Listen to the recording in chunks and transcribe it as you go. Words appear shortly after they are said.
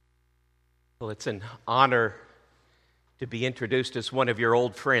Well, it's an honor to be introduced as one of your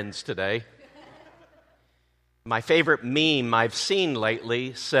old friends today. My favorite meme I've seen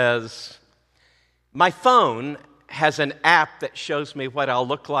lately says, "My phone has an app that shows me what I'll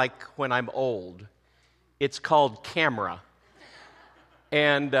look like when I'm old. It's called Camera."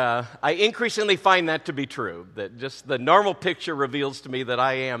 And I increasingly find that to be true, that just the normal picture reveals to me that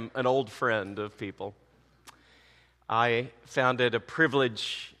I am an old friend of people. I found it a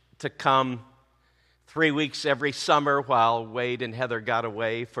privilege to come 3 weeks every summer while Wade and Heather got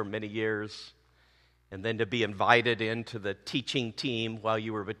away for many years, and then to be invited into the teaching team while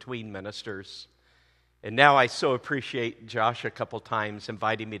you were between ministers. And now I so appreciate Josh a couple times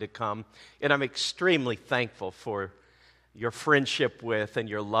inviting me to come, and I'm extremely thankful for your friendship with and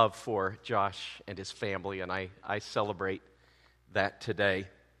your love for Josh and his family, and I celebrate that today.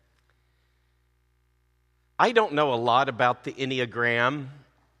 I don't know a lot about the Enneagram,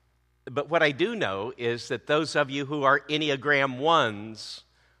 but what I do know is that those of you who are Enneagram 1s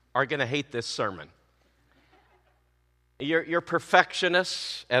are going to hate this sermon. You're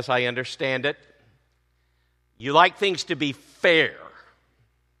perfectionists, as I understand it. You like things to be fair.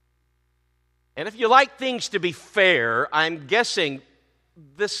 And if you like things to be fair, I'm guessing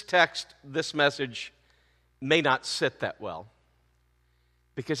this text, this message, may not sit that well,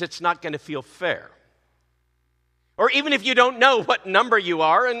 because it's not going to feel fair. Or even if you don't know what number you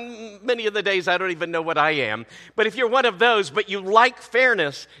are, and many of the days I don't even know what I am, but if you're one of those, but you like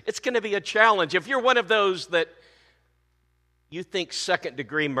fairness, it's going to be a challenge. If you're one of those that you think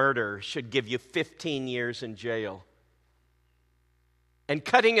second-degree murder should give you 15 years in jail, and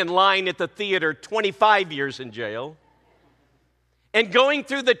cutting in line at the theater 25 years in jail, and going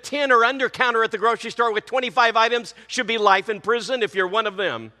through the 10 or under counter at the grocery store with 25 items should be life in prison, if you're one of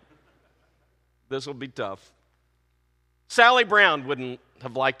them, this will be tough. Sally Brown wouldn't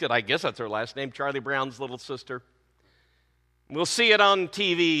have liked it. I guess that's her last name, Charlie Brown's little sister. We'll see it on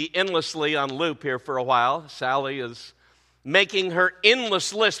TV endlessly on loop here for a while. Sally is making her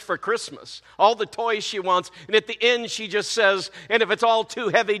endless list for Christmas, all the toys she wants, and at the end she just says, "And if it's all too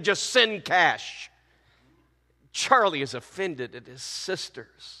heavy, just send cash." Charlie is offended at his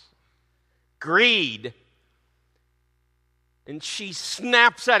sister's greed, and she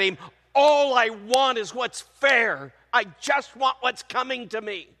snaps at him, "All I want is what's fair. I just want what's coming to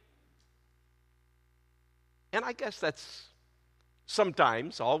me." And I guess that's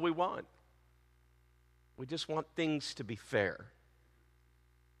sometimes all we want. We just want things to be fair.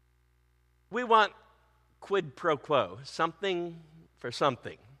 We want quid pro quo, something for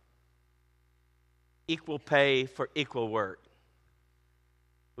something. Equal pay for equal work.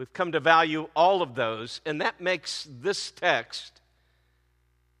 We've come to value all of those, and that makes this text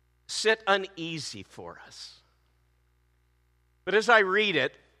sit uneasy for us. But as I read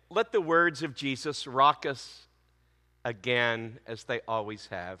it, let the words of Jesus rock us again, as they always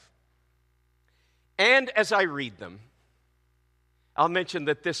have. And as I read them, I'll mention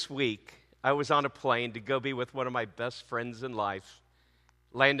that this week I was on a plane to go be with one of my best friends in life,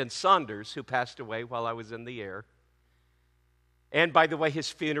 Landon Saunders, who passed away while I was in the air. And by the way,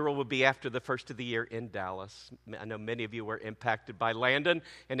 his funeral will be after the first of the year in Dallas. I know many of you were impacted by Landon,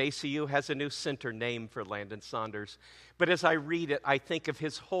 and ACU has a new center named for Landon Saunders. But as I read it, I think of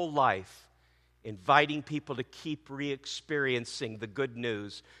his whole life, inviting people to keep re-experiencing the good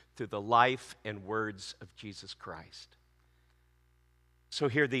news through the life and words of Jesus Christ. So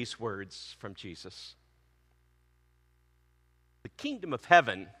hear these words from Jesus. "The kingdom of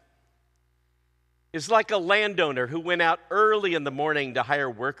heaven is like a landowner who went out early in the morning to hire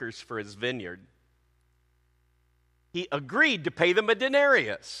workers for his vineyard. He agreed to pay them a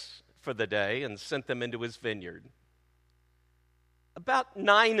denarius for the day and sent them into his vineyard. About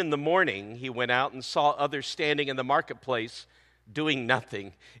 9 in the morning, he went out and saw others standing in the marketplace doing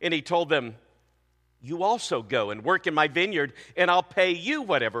nothing. And he told them, 'You also go and work in my vineyard, and I'll pay you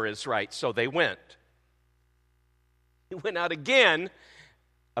whatever is right.' So they went. He went out again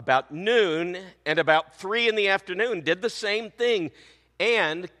about noon, and about 3 in the afternoon, did the same thing.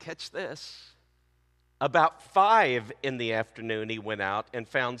 And, catch this, about 5 in the afternoon he went out and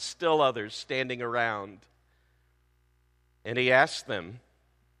found still others standing around. And he asked them,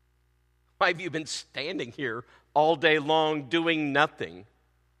 'Why have you been standing here all day long doing nothing?'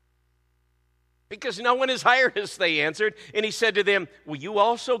 'Because no one has hired us,' they answered. And he said to them, 'Will you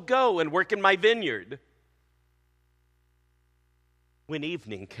also go and work in my vineyard?' When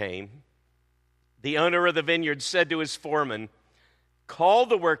evening came, the owner of the vineyard said to his foreman, 'Call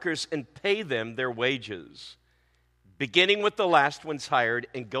the workers and pay them their wages, beginning with the last ones hired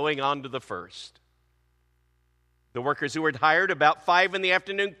and going on to the first.' The workers who were hired about 5 in the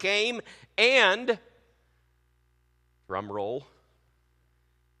afternoon came and, drum roll,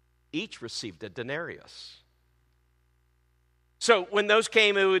 each received a denarius. So when those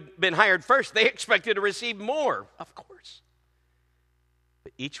came who had been hired first, they expected to receive more, of course.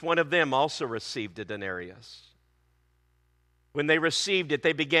 But each one of them also received a denarius. When they received it,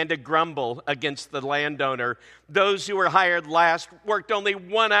 they began to grumble against the landowner. Those who were hired last worked only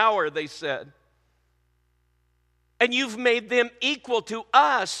 1 hour, they said. And you've made them equal to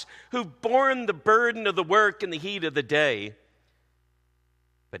us who've borne the burden of the work in the heat of the day.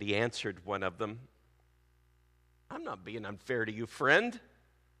 But he answered one of them, I'm not being unfair to you, friend.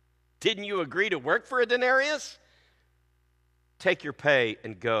 Didn't you agree to work for a denarius? Take your pay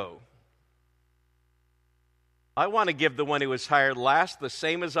and go. I want to give the one who was hired last the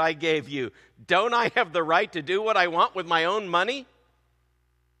same as I gave you. Don't I have the right to do what I want with my own money?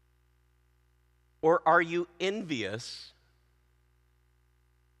 Or are you envious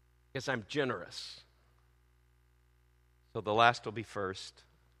because I'm generous? So the last will be first,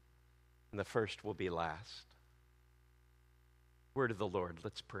 and the first will be last. Word of the Lord.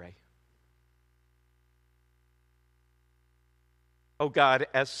 Let's pray. Oh God,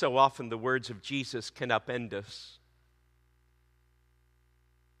 as so often the words of Jesus can upend us.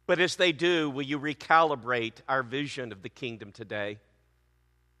 But as they do, will you recalibrate our vision of the kingdom today?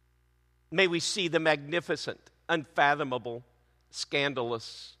 May we see the magnificent, unfathomable,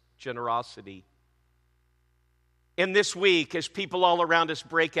 scandalous generosity. In this week, as people all around us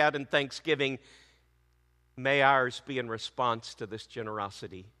break out in thanksgiving, may ours be in response to this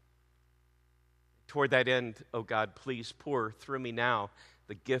generosity. Toward that end, oh God, please pour through me now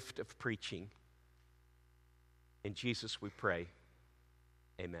the gift of preaching. In Jesus we pray.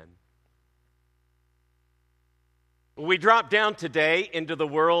 Amen. We drop down today into the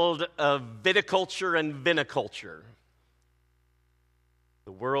world of viticulture and viniculture.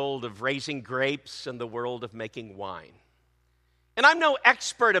 The world of raising grapes and the world of making wine. And I'm no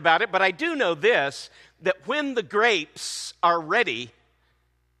expert about it, but I do know this, that when the grapes are ready,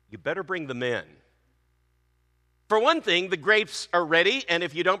 you better bring them in. For one thing, the grapes are ready, and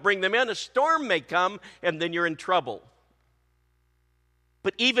if you don't bring them in, a storm may come, and then you're in trouble.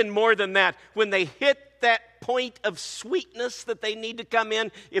 But even more than that, when they hit that point of sweetness that they need to come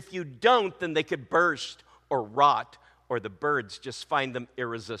in, if you don't, then they could burst or rot, or the birds just find them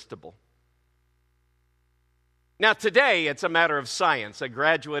irresistible. Now today, it's a matter of science. A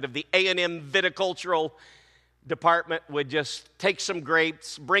graduate of the A&M viticultural department would just take some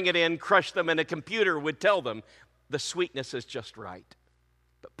grapes, bring it in, crush them, and a computer would tell them the sweetness is just right.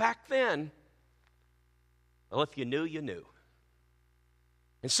 But back then, well, if you knew, you knew.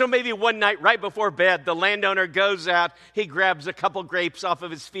 And so maybe one night right before bed, the landowner goes out, he grabs a couple grapes off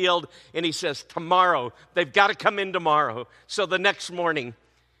of his field, and he says, tomorrow, they've got to come in tomorrow. So the next morning,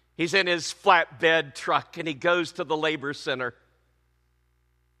 he's in his flatbed truck, and he goes to the labor center.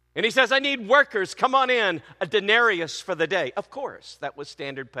 And he says, I need workers, come on in, a denarius for the day. Of course, that was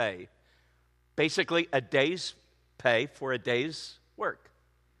standard pay. Basically, a day's pay for a day's work.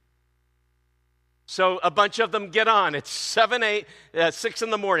 So a bunch of them get on. It's 6 in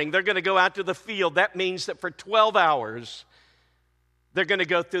the morning. They're going to go out to the field. That means that for 12 hours, they're going to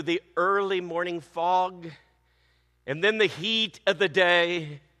go through the early morning fog and then the heat of the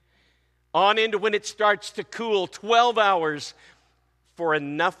day on into when it starts to cool. 12 hours for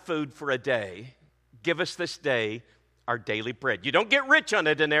enough food for a day. Give us this day our daily bread. You don't get rich on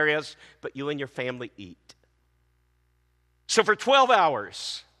a denarius, but you and your family eat. So for 12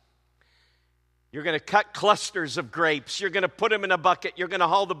 hours, you're going to cut clusters of grapes. You're going to put them in a bucket. You're going to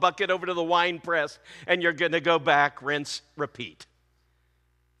haul the bucket over to the wine press, and you're going to go back, rinse, repeat.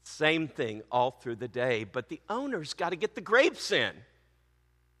 Same thing all through the day, but the owner's got to get the grapes in.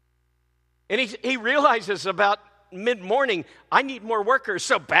 And he realizes about mid-morning, I need more workers.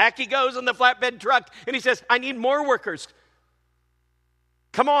 So back he goes in the flatbed truck, and he says, I need more workers.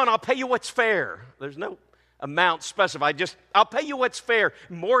 Come on, I'll pay you what's fair. There's no amount specified. Just, I'll pay you what's fair.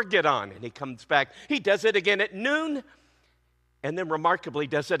 More get on. And he comes back. He does it again at noon, and then remarkably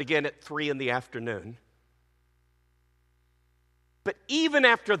does it again at 3 in the afternoon. But even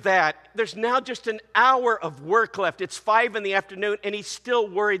after that, there's now just an hour of work left. It's 5 in the afternoon, and he's still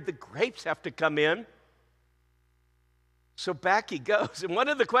worried the grapes have to come in. So back he goes. And one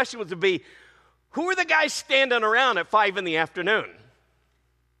of the questions would be, who are the guys standing around at 5 in the afternoon?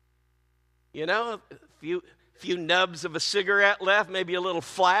 You know, a few nubs of a cigarette left, maybe a little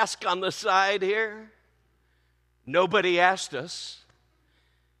flask on the side here. Nobody asked us.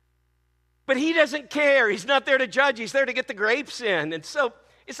 But he doesn't care. He's not there to judge. He's there to get the grapes in. And so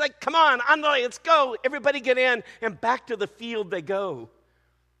It's like, come on, andale, let's go. Everybody get in. And back to the field they go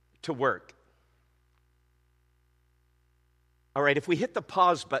to work. All right, if we hit the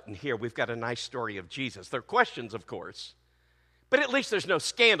pause button here, we've got a nice story of Jesus. There are questions, of course, but at least there's no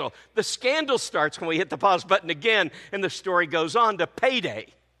scandal. The scandal starts when we hit the pause button again, and the story goes on to payday.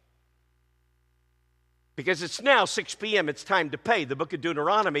 Because it's now 6 p.m., it's time to pay. The book of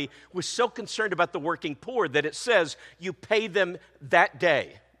Deuteronomy was so concerned about the working poor that it says you pay them that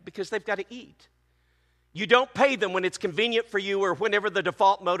day because they've got to eat. You don't pay them when it's convenient for you or whenever the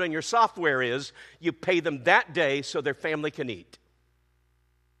default mode on your software is. You pay them that day so their family can eat.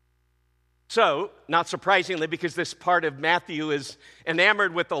 So, not surprisingly, because this part of Matthew is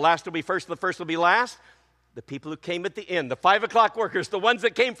enamored with the last will be first, the first will be last, the people who came at the end, the 5 o'clock workers, the ones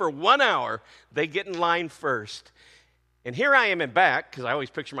that came for 1 hour, they get in line first. And here I am in back, because I always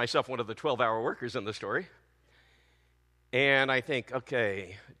picture myself one of the 12-hour workers in the story. And I think,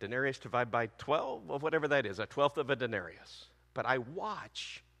 okay, denarius divided by 12, well, whatever that is, a 12th of a denarius. But I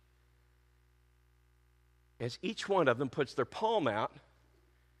watch as each one of them puts their palm out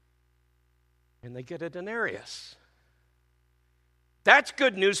and they get a denarius. That's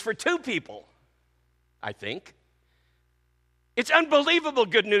good news for 2 people, I think. It's unbelievable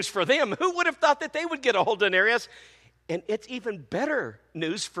good news for them. Who would have thought that they would get a whole denarius? And it's even better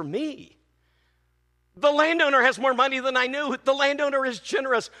news for me. The landowner has more money than I knew. The landowner is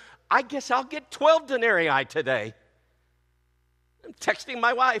generous. I guess I'll get 12 denarii today. I'm texting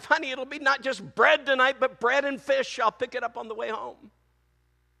my wife, honey, it'll be not just bread tonight, but bread and fish. I'll pick it up on the way home.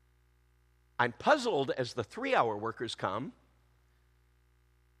 I'm puzzled as the 3-hour workers come,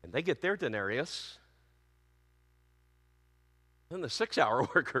 and they get their denarius. Then the 6-hour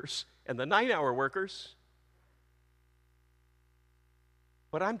workers and the 9-hour workers.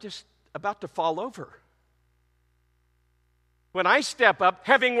 But I'm just about to fall over. When I step up,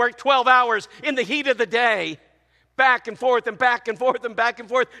 having worked 12 hours in the heat of the day, back and forth and back and forth and back and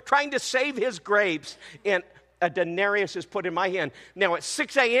forth, trying to save his grapes, and a denarius is put in my hand. Now, at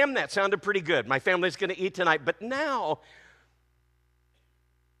 6 a.m., that sounded pretty good. My family's going to eat tonight. But now,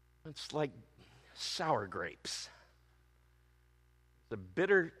 it's like sour grapes. The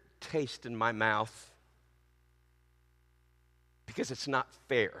bitter taste in my mouth because it's not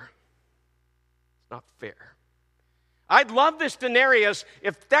fair. It's not fair. I'd love this denarius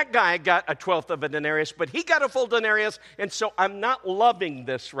if that guy got a 12th of a denarius, but he got a full denarius, and so I'm not loving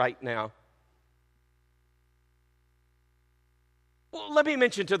this right now. Well, let me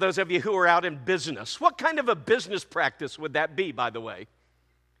mention to those of you who are out in business, what kind of a business practice would that be, by the way?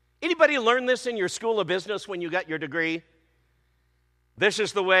 Anybody learn this in your school of business when you got your degree? This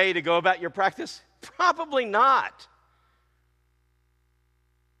is the way to go about your practice? Probably not.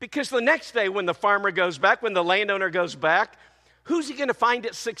 Because the next day when the farmer goes back, when the landowner goes back, who's he going to find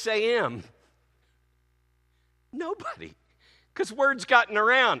at 6 a.m.? Nobody. Because word's gotten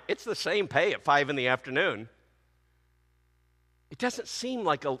around. It's the same pay at 5 in the afternoon. It doesn't seem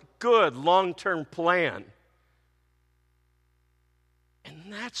like a good long-term plan. And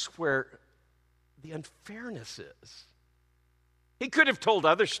that's where the unfairness is. He could have told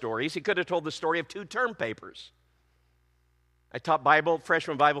other stories. He could have told the story of 2 term papers. I taught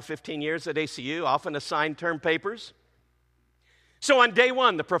freshman Bible 15 years at ACU, often assigned term papers. So on day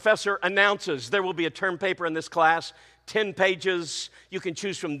 1, the professor announces there will be a term paper in this class, 10 pages. You can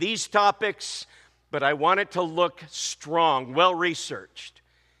choose from these topics, but I want it to look strong, well-researched.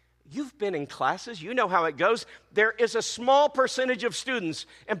 You've been in classes. You know how it goes. There is a small percentage of students,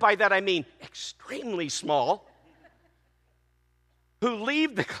 and by that I mean extremely small, who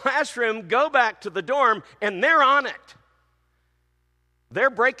leave the classroom, go back to the dorm, and they're on it. They're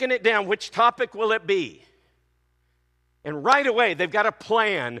breaking it down. Which topic will it be? And right away, they've got a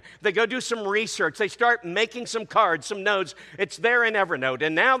plan. They go do some research. They start making some cards, some notes. It's there in Evernote.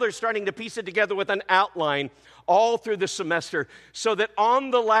 And now they're starting to piece it together with an outline all through the semester so that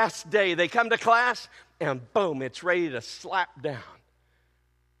on the last day, they come to class and boom, it's ready to slap down.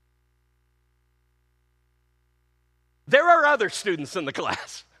 There are other students in the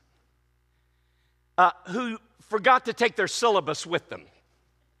class who forgot to take their syllabus with them.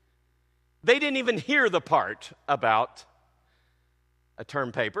 They didn't even hear the part about a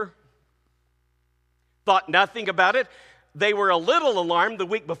term paper. Thought nothing about it. They were a little alarmed the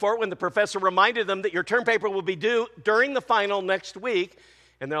week before when the professor reminded them that your term paper will be due during the final next week.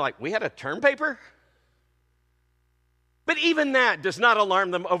 And they're like, we had a term paper? But even that does not alarm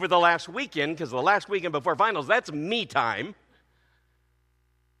them over the last weekend, because the last weekend before finals, that's me time.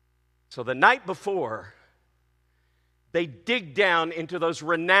 So the night before, they dig down into those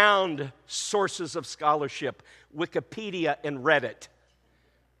renowned sources of scholarship, Wikipedia and Reddit.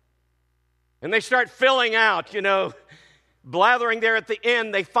 And they start filling out, blathering there at the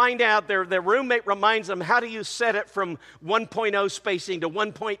end. They find out their roommate reminds them, how do you set it from 1.0 spacing to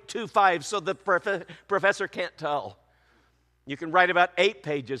 1.25 so the professor can't tell? You can write about 8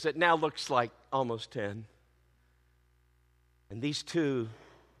 pages. It now looks like almost 10. And these two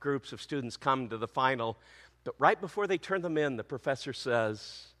groups of students come to the final. But right before they turn them in, the professor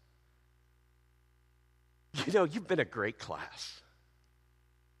says, you've been a great class.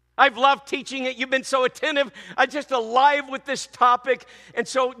 I've loved teaching it. You've been so attentive. I'm just alive with this topic. And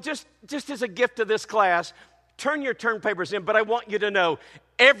so just as a gift to this class, turn your term papers in, but I want you to know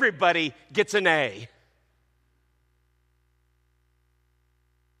everybody gets an A.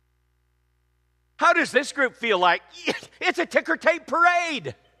 How does this group feel like? It's a ticker tape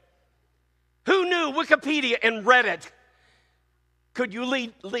parade. Who knew Wikipedia and Reddit could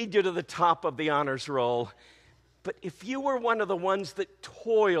lead you to the top of the honors roll? But if you were one of the ones that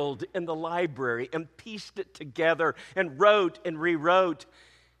toiled in the library and pieced it together and wrote and rewrote,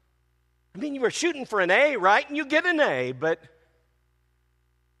 you were shooting for an A, right? And you get an A, but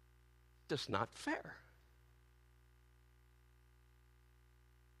it's just not fair.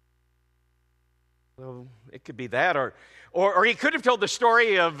 So it could be that, or he could have told the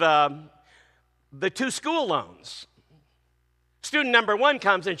story of the 2 school loans. Student number 1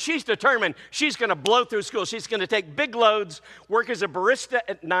 comes and she's determined she's going to blow through school. She's going to take big loads, work as a barista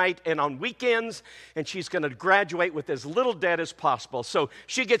at night and on weekends, and she's going to graduate with as little debt as possible. So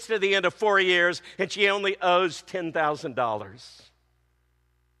she gets to the end of 4 years and she only owes $10,000.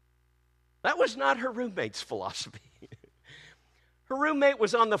 That was not her roommate's philosophy. Her roommate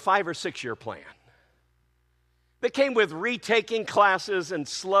was on the 5 or 6 year plan. That came with retaking classes and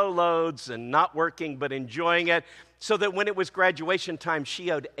slow loads and not working but enjoying it, so that when it was graduation time,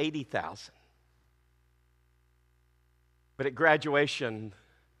 she owed $80,000. But at graduation,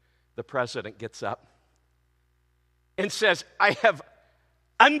 the president gets up and says, I have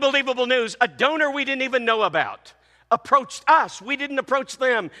unbelievable news. A donor we didn't even know about approached us. We didn't approach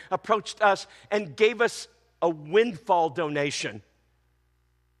them, approached us and gave us a windfall donation.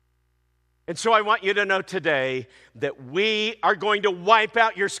 And so I want you to know today that we are going to wipe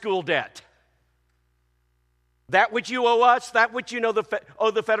out your school debt. That which you owe us, that which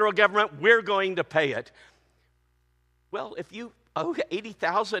owe the federal government, we're going to pay it. Well, if you owe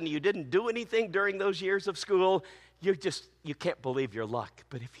 $80,000 and you didn't do anything during those years of school, you can't believe your luck.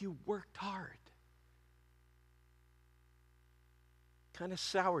 But if you worked hard, kind of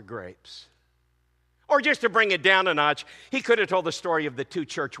sour grapes. Or just to bring it down a notch, he could have told the story of the 2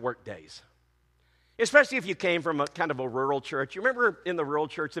 church work days. Especially if you came from a kind of a rural church. You remember in the rural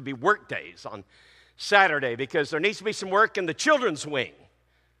church there'd be work days on Saturday because there needs to be some work in the children's wing.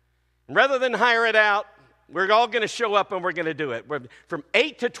 And rather than hire it out, we're all going to show up and we're going to do it. From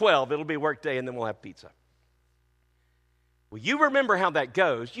 8 to 12, it'll be work day, and then we'll have pizza. Well, you remember how that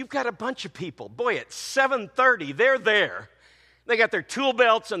goes. You've got a bunch of people. Boy, at 7:30, they're there. They got their tool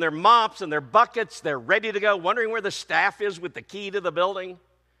belts and their mops and their buckets. They're ready to go, wondering where the staff is with the key to the building.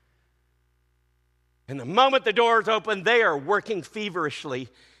 And the moment the doors open, they are working feverishly.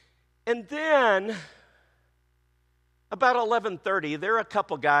 And then, about 11:30, there are a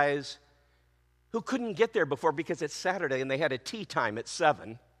couple guys who couldn't get there before because it's Saturday and they had a tea time at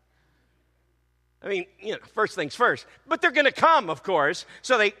 7. First things first. But they're going to come, of course.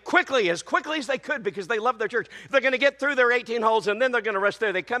 So they as quickly as they could, because they love their church, they're going to get through their 18 holes and then they're going to rest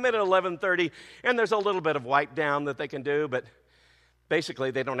there. They come in at 11:30 and there's a little bit of wipe down that they can do, but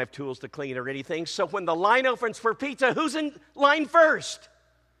basically they don't have tools to clean or anything. So when the line opens for pizza, who's in line first?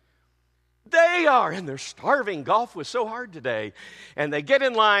 They are, and they're starving. Golf was so hard today. And they get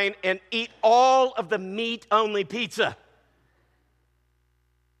in line and eat all of the meat-only pizza.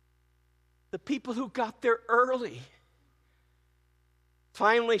 The people who got there early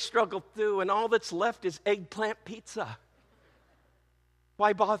finally struggled through, and all that's left is eggplant pizza.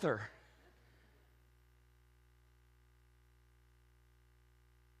 Why bother?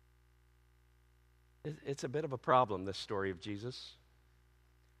 It's a bit of a problem, this story of Jesus.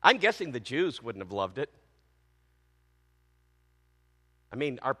 I'm guessing the Jews wouldn't have loved it.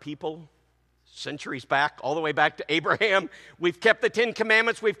 Our people, centuries back, all the way back to Abraham, we've kept the 10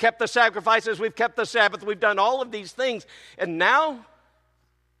 Commandments, we've kept the sacrifices, we've kept the Sabbath, we've done all of these things. And now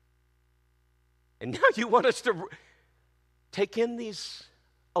you want us to take in these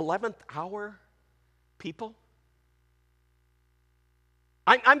 11th hour people?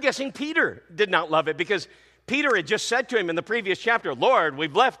 I'm guessing Peter did not love it, because Peter had just said to him in the previous chapter, Lord,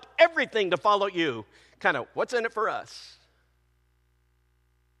 we've left everything to follow you. Kind of, what's in it for us?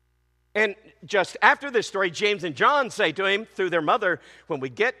 And just after this story, James and John say to him through their mother, when we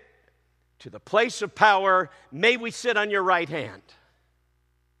get to the place of power. May we sit on your right hand.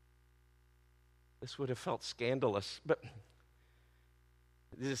 This would have felt scandalous, but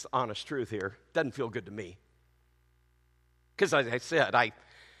this is honest truth here. Doesn't feel good to me. Because as I said, I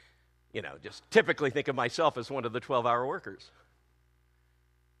just typically think of myself as one of the 12-hour workers.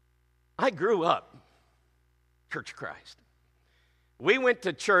 I grew up Church of Christ. We went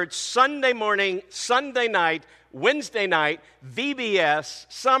to church Sunday morning, Sunday night, Wednesday night, VBS,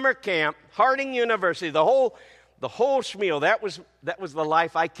 summer camp, Harding University, the whole schmeal. That was the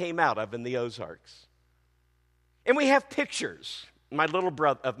life I came out of in the Ozarks. And we have pictures, my little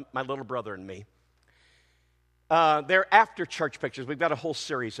brother and me. They're after church pictures. We've got a whole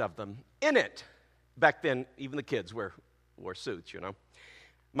series of them. In it, back then, even the kids wore suits,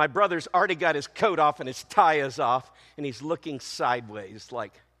 My brother's already got his coat off and his tie is off, and he's looking sideways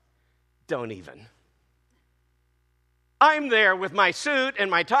like, don't even. I'm there with my suit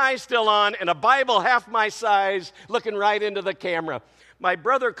and my tie still on and a Bible half my size looking right into the camera. My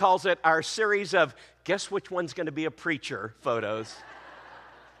brother calls it our series of guess which one's going to be a preacher photos.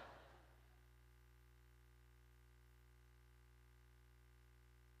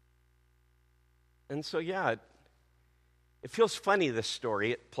 And so, yeah, it feels funny, this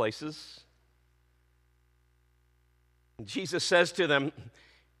story, at places. And Jesus says to them,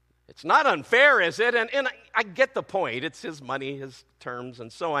 it's not unfair, is it? And I get the point. It's his money, his terms,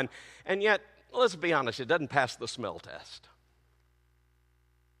 and so on. And yet, let's be honest, it doesn't pass the smell test.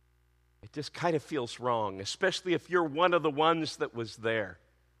 It just kind of feels wrong, especially if you're one of the ones that was there.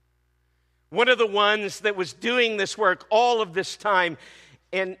 One of the ones that was doing this work all of this time.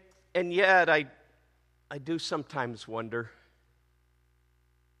 And yet, I do sometimes wonder,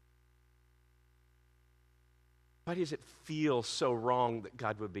 why does it feel so wrong that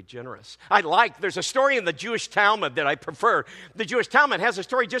God would be generous? There's a story in the Jewish Talmud that I prefer. The Jewish Talmud has a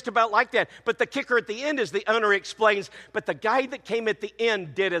story just about like that, but the kicker at the end is the owner explains, but the guy that came at the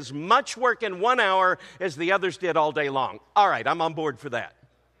end did as much work in 1 hour as the others did all day long. All right, I'm on board for that.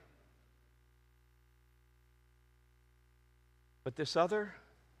 But this other,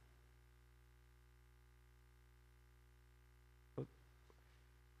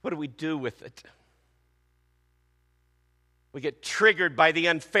 what do we do with it? We get triggered by the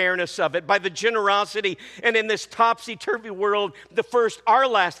unfairness of it, by the generosity, and in this topsy-turvy world, the first are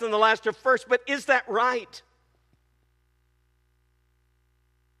last and the last are first. But is that right?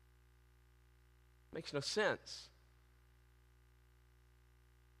 Makes no sense.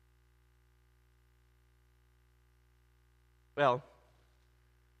 Well,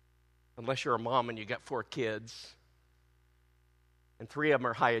 unless you're a mom and you got 4 kids, and 3 of them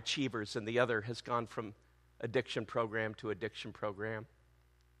are high achievers, and the other has gone from addiction program to addiction program.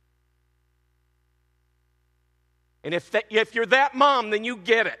 And if you're that mom, then you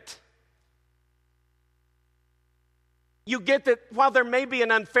get it. You get that while there may be an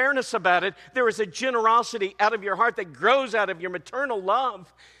unfairness about it, there is a generosity out of your heart that grows out of your maternal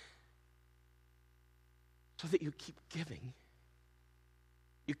love so that you keep giving.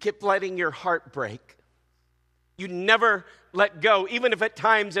 You keep letting your heart break. You never let go, even if at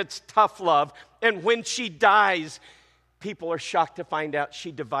times it's tough love. And when she dies, people are shocked to find out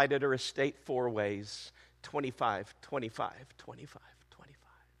she divided her estate 4 ways. 25, 25, 25, 25.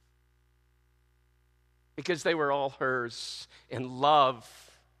 Because they were all hers, and love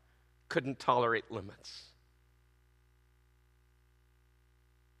couldn't tolerate limits.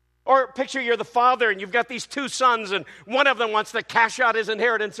 Or picture you're the father and you've got these 2 sons, and one of them wants to cash out his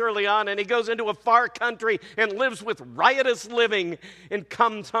inheritance early on, and he goes into a far country and lives with riotous living and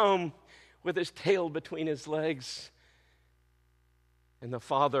comes home with his tail between his legs. And the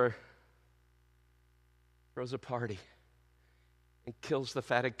father throws a party and kills the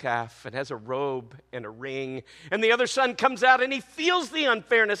fatted calf and has a robe and a ring. And the other son comes out and he feels the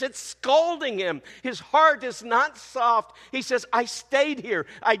unfairness. It's scalding him. His heart is not soft. He says, I stayed here.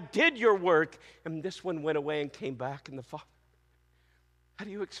 I did your work. And this one went away and came back. And the father, how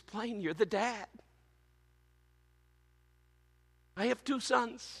do you explain? You're the dad. I have 2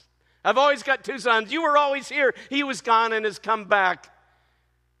 sons. I've always got 2 sons. You were always here. He was gone and has come back.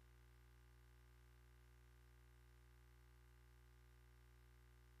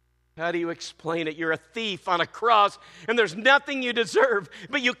 How do you explain it? You're a thief on a cross, and there's nothing you deserve.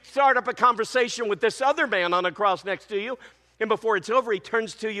 But you start up a conversation with this other man on a cross next to you, and before it's over, he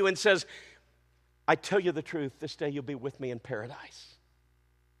turns to you and says, I tell you the truth, this day you'll be with me in paradise.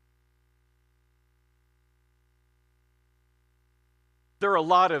 There are a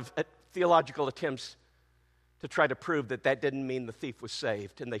lot of theological attempts to try to prove that that didn't mean the thief was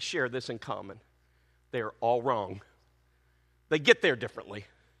saved, and they share this in common. They are all wrong. They get there differently.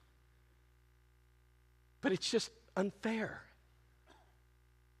 But it's just unfair.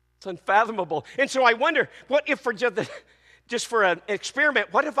 It's unfathomable. And so I wonder, what if just for an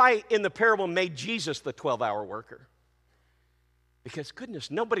experiment, what if I, in the parable, made Jesus the 12-hour worker? Because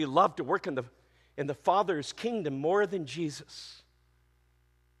goodness, nobody loved to work in the Father's kingdom more than Jesus.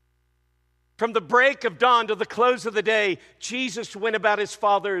 From the break of dawn to the close of the day, Jesus went about his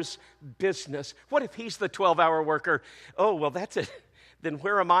Father's business. What if he's the 12-hour worker? Oh, well, that's it. Then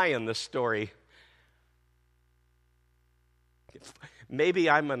where am I in this story? Maybe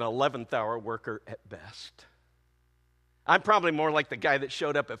I'm an 11th hour worker at best. I'm probably more like the guy that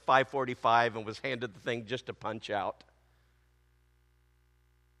showed up at 5:45 and was handed the thing just to punch out.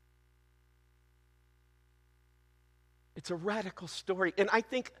 It's a radical story, and I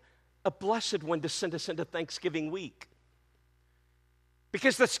think a blessed one to send us into Thanksgiving week.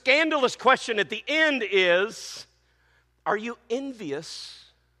 Because the scandalous question at the end is, are you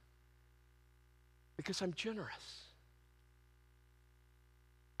envious because I'm generous?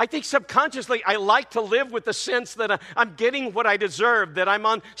 I think subconsciously I like to live with the sense that I'm getting what I deserve, that I'm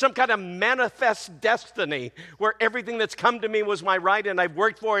on some kind of manifest destiny where everything that's come to me was my right and I've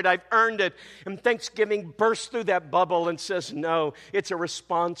worked for it, I've earned it. And Thanksgiving bursts through that bubble and says, no, it's a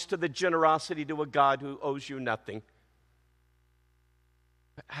response to the generosity to a God who owes you nothing,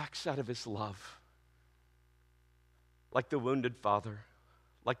 but acts out of his love. Like the wounded father,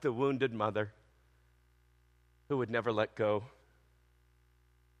 like the wounded mother who would never let go.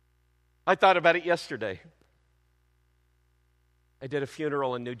 I thought about it yesterday. I did a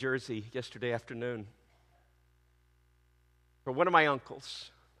funeral in New Jersey yesterday afternoon for one of my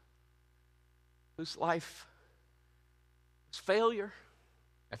uncles whose life was failure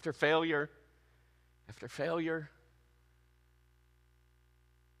after failure after failure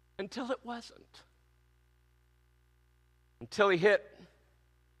until it wasn't. Until he hit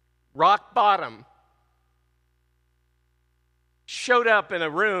rock bottom, showed up in a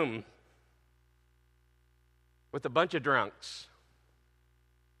room with a bunch of drunks,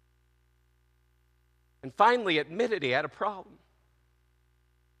 and finally admitted he had a problem.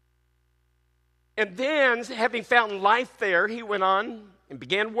 And then, having found life there, he went on and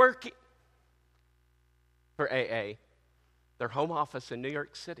began working for AA, their home office in New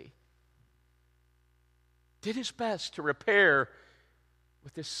York City. Did his best to repair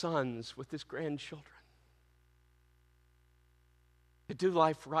with his sons, with his grandchildren, to do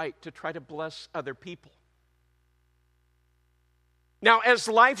life right, to try to bless other people. Now, as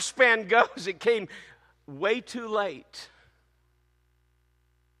lifespan goes, it came way too late.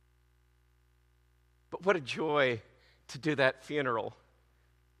 But what a joy to do that funeral,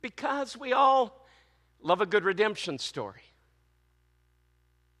 because we all love a good redemption story.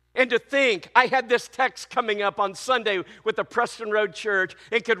 And to think, I had this text coming up on Sunday with the Preston Road Church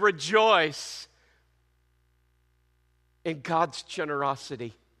and could rejoice in God's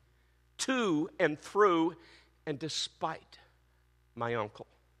generosity to and through and despite my uncle.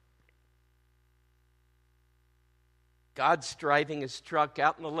 God's driving his truck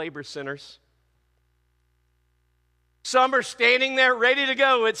out in the labor centers. Some are standing there ready to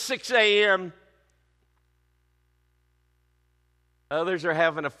go at 6 a.m. Others are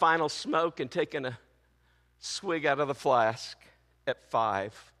having a final smoke and taking a swig out of the flask at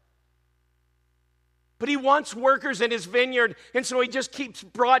 5. But he wants workers in his vineyard, and so he just keeps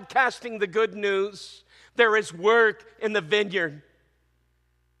broadcasting the good news. There is work in the vineyard.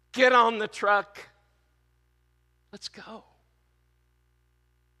 Get on the truck. Let's go.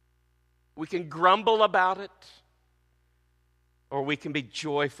 We can grumble about it, or we can be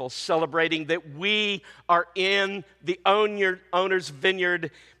joyful, celebrating that we are in the owner's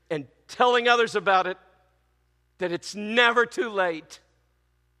vineyard and telling others about it, that it's never too late.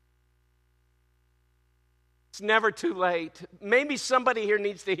 It's never too late. Maybe somebody here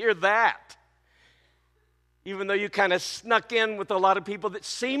needs to hear that. Even though you kind of snuck in with a lot of people that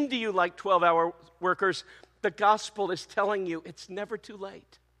seem to you like 12-hour workers, the gospel is telling you it's never too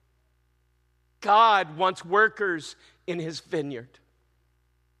late. God wants workers in his vineyard.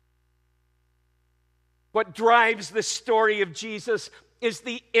 What drives the story of Jesus is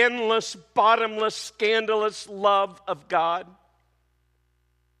the endless, bottomless, scandalous love of God.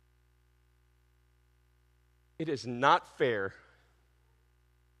 It is not fair.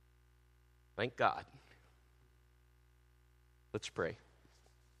 Thank God. Let's pray.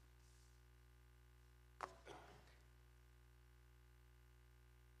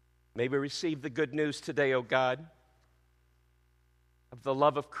 May we receive the good news today, O God, of the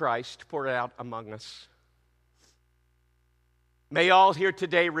love of Christ poured out among us. May all here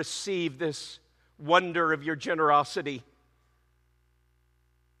today receive this wonder of your generosity.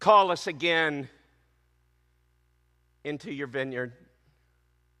 Call us again into your vineyard.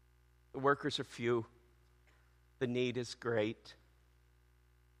 The workers are few. The need is great.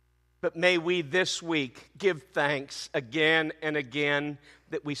 But may we this week give thanks again and again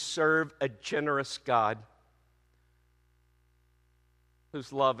that we serve a generous God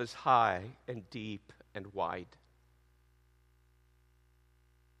whose love is high and deep and wide.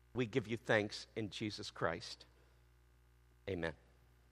 We give you thanks in Jesus Christ. Amen.